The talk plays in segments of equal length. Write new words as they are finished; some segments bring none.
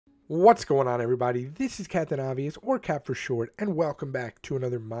What's going on, everybody? This is Captain Obvious, or Cap for short, and welcome back to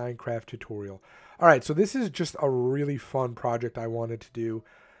another Minecraft tutorial. Alright, so this is just a really fun project I wanted to do.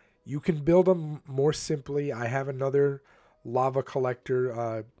 You can build them more simply. I have another lava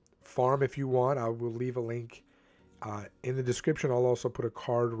collector farm if you want. I will leave a link in the description. I'll also put a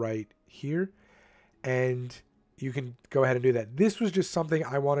card right here, and you can go ahead and do that. This was just something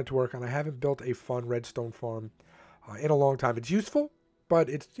I wanted to work on. I haven't built a fun redstone farm in a long time. It's useful, but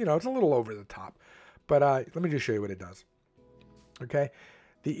it's, it's a little over the top. But let me just show you what it does. Okay,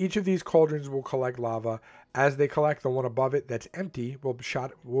 each of these cauldrons will collect lava. As they collect, the one above it that's empty will be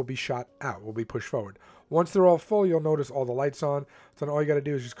shot out, will be pushed forward. Once they're all full, you'll notice all the lights on. So then all you got to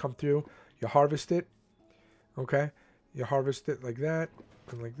do is just come through, you harvest it. Okay, you harvest it like that,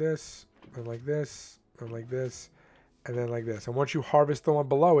 and like this, and like this, and like this, and then like this. And once you harvest the one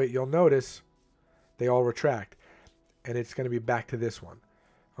below it, you'll notice they all retract. And it's going to be back to this one.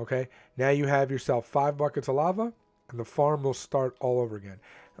 Okay, now you have yourself 5 buckets of lava, and the farm will start all over again.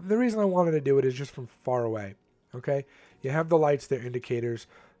 And the reason I wanted to do it is just from far away. Okay, you have the lights, they're indicators.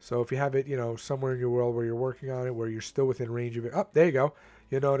 So if you have it, somewhere in your world where you're working on it, where you're still within range of it, there you go.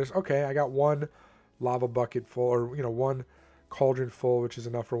 You'll notice, okay, I got one lava bucket full, or one cauldron full, which is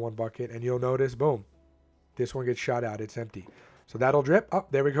enough for 1 bucket. And you'll notice, boom, this one gets shot out. It's empty. So that'll drip.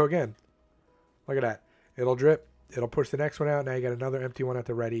 There we go again. Look at that. It'll drip. It'll push the next one out. Now you got another empty one at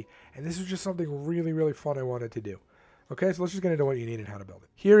the ready. And this is just something really, really fun I wanted to do. Okay, so let's just get into what you need and how to build it.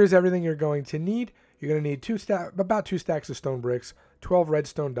 Here is everything you're going to need. You're going to need about 2 stacks of stone bricks, 12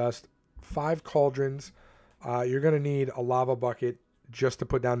 redstone dust, 5 cauldrons. You're going to need a lava bucket just to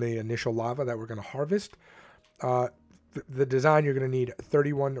put down the initial lava that we're going to harvest. The design, you're going to need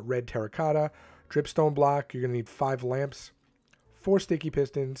 31 red terracotta, dripstone block. You're going to need 5 lamps, 4 sticky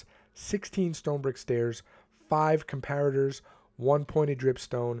pistons, 16 stone brick stairs, 5 comparators, 1 pointed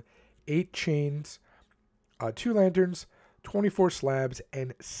dripstone, 8 chains, 2 lanterns, 24 slabs,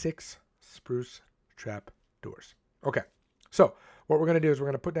 and 6 spruce trap doors. Okay, so what we're going to do is we're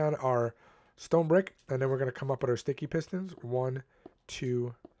going to put down our stone brick, and then we're going to come up with our sticky pistons. 1,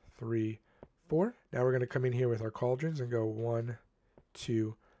 2, 3, 4. Now we're going to come in here with our cauldrons and go 1,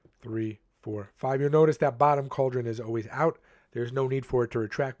 2, 3, 4, 5. You'll notice that bottom cauldron is always out. There's no need for it to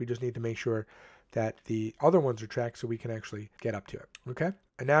retract. We just need to make sure that the other ones retract so we can actually get up to it. Okay,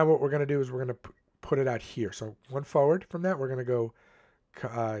 and now what we're going to do is we're going to put it out here. So one forward from that, we're going to go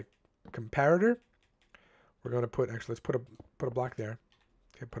comparator. We're going to put, actually, let's put a block there.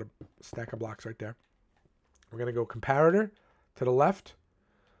 Okay, put a stack of blocks right there. We're going to go comparator to the left,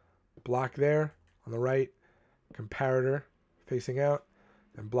 block there on the right, comparator facing out,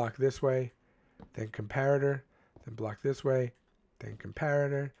 then block this way, then comparator, then block this way, then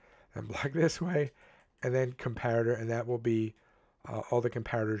comparator, and block this way, and then comparator, and that will be all the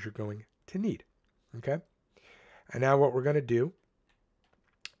comparators you're going to need. Okay, and now what we're going to do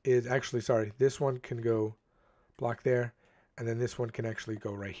is actually, this one can go block there, and then this one can actually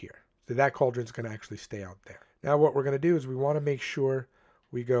go right here. So that cauldron's going to actually stay out there. Now what we're going to do is we want to make sure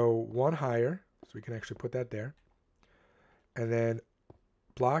we go one higher, so we can actually put that there, and then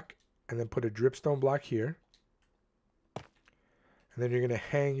block, and then put a dripstone block here. And then you're going to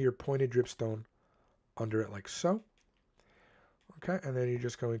hang your pointed dripstone under it like so. Okay, and then you're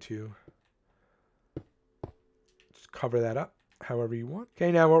just going to just cover that up however you want. Okay,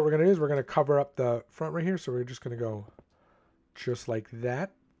 now what we're going to do is we're going to cover up the front right here. So we're just going to go just like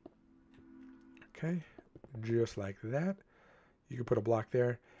that. Okay, just like that. You can put a block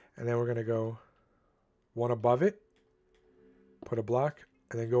there. And then we're going to go one above it, put a block,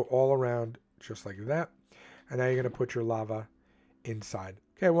 and then go all around just like that. And now you're going to put your lava inside.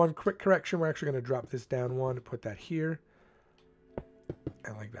 Okay, one quick correction. We're actually going to drop this down one, put that here,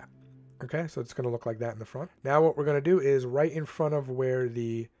 and like that. Okay, so it's going to look like that in the front. Now what we're going to do is right in front of where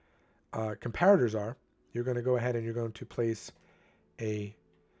the comparators are, you're going to go ahead and you're going to place a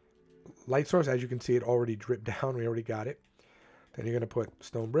light source. As you can see, it already dripped down. We already got it. Then you're going to put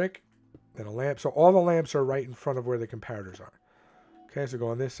stone brick, then a lamp. So all the lamps are right in front of where the comparators are. Okay, so go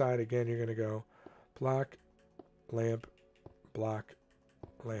on this side. Again, you're going to go block, lamp, block,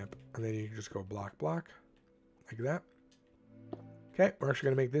 lamp, and then you can just go block, block, like that. Okay, we're actually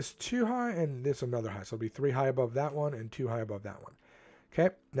going to make this 2 high and this another high. So it'll be 3 high above that one and 2 high above that one.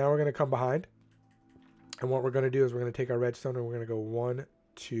 Okay, now we're going to come behind. And what we're going to do is we're going to take our redstone and we're going to go 1,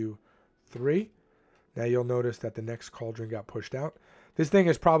 2, 3. Now you'll notice that the next cauldron got pushed out. This thing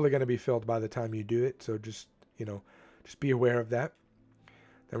is probably going to be filled by the time you do it. So just, just be aware of that.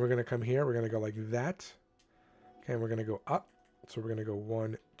 Then we're going to come here. We're going to go like that. Okay, and we're going to go up. So we're going to go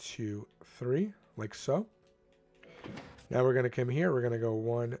 1, 2, 3, like so. Now we're going to come here. We're going to go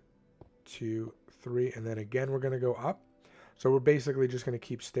 1, 2, 3, and then again we're going to go up. So we're basically just going to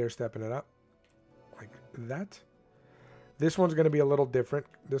keep stair-stepping it up like that. This one's going to be a little different.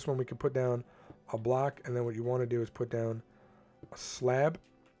 This one we can put down a block, and then what you want to do is put down a slab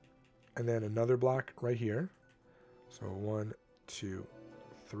and then another block right here. So 1, 2,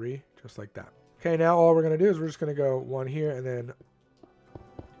 3, just like that. Okay, now all we're going to do is we're just going to go one here and then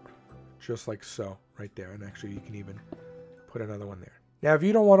just like so right there. And actually you can even put another one there. Now if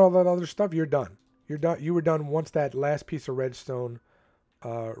you don't want all that other stuff, you're done. You're done. You were done once that last piece of redstone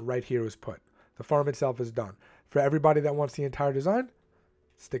right here was put. The farm itself is done. For everybody that wants the entire design,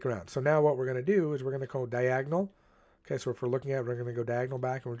 stick around. So now what we're going to do is we're going to go diagonal. Okay, so if we're looking at it, we're going to go diagonal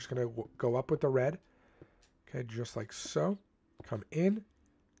back, and we're just going to go up with the red. Okay, just like so. Come in,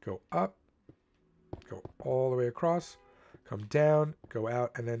 go up, go all the way across, come down, go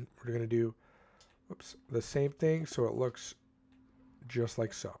out, and then we're going to do the same thing so it looks just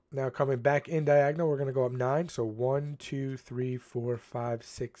like so. Now coming back in diagonal, we're going to go up 9. So 1, 2, 3, 4, 5,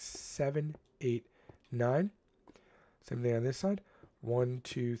 6, 7, 8, 9. Same thing on this side. 1,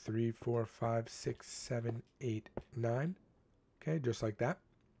 2, 3, 4, 5, 6, 7, 8, 9. Okay, just like that.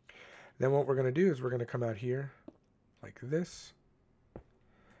 Then what we're going to do is we're going to come out here like this.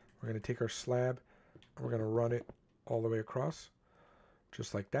 We're going to take our slab and we're going to run it all the way across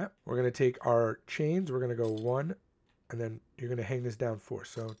just like that. We're going to take our chains. We're going to go 1, and then you're going to hang this down 4.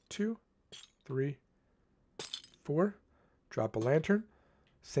 So 2, 3, 4. Drop a lantern.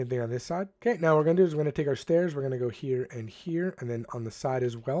 Same thing on this side. Okay, now what we're going to do is we're going to take our stairs. We're going to go here, and then on the side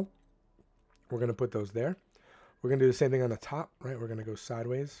as well. We're going to put those there. We're going to do the same thing on the top, right? We're going to go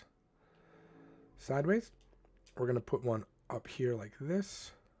sideways. Sideways. We're going to put one up here like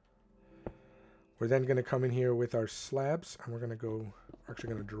this. We're then going to come in here with our slabs, and we're actually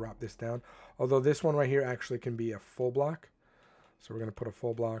going to drop this down. Although this one right here actually can be a full block. So we're going to put a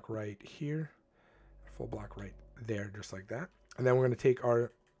full block right here, a full block right there, just like that. And then we're going to take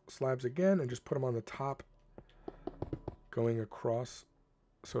our slabs again and just put them on the top, going across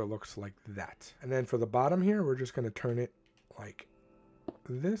so it looks like that. And then for the bottom here, we're just going to turn it like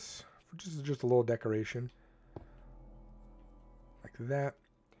this, just a little decoration, like that.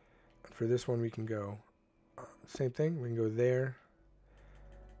 And for this one, we can go same thing. We can go there,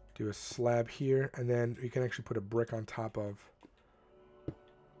 do a slab here, and then we can actually put a brick on top of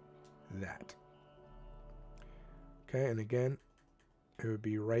that. Okay, and again, it would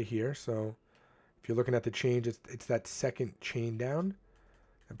be right here. So if you're looking at the chain, it's that second chain down,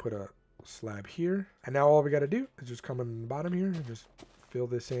 and put a slab here. And now all we got to do is just come in the bottom here and just fill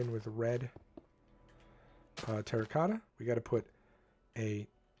this in with red terracotta. We got to put a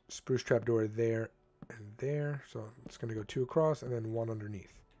spruce trapdoor there and there. So it's going to go 2 across and then 1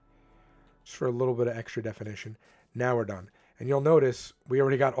 underneath, just for a little bit of extra definition. Now we're done. And you'll notice we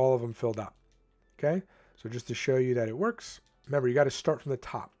already got all of them filled up. Okay, so just to show you that it works, remember you got to start from the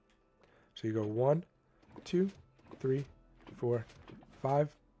top. So you go 1, 2, 3, 4, 5.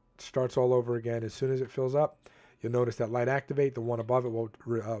 It starts all over again. As soon as it fills up, you'll notice that light activate. The one above it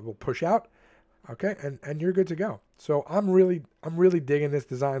will push out. Okay, and you're good to go. So I'm really digging this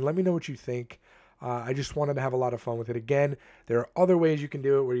design. Let me know what you think. I just wanted to have a lot of fun with it. Again, there are other ways you can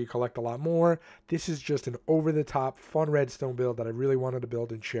do it where you collect a lot more. This is just an over-the-top, fun redstone build that I really wanted to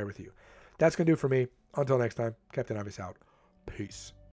build and share with you. That's going to do it for me. Until next time, Captain Obvious out. Peace.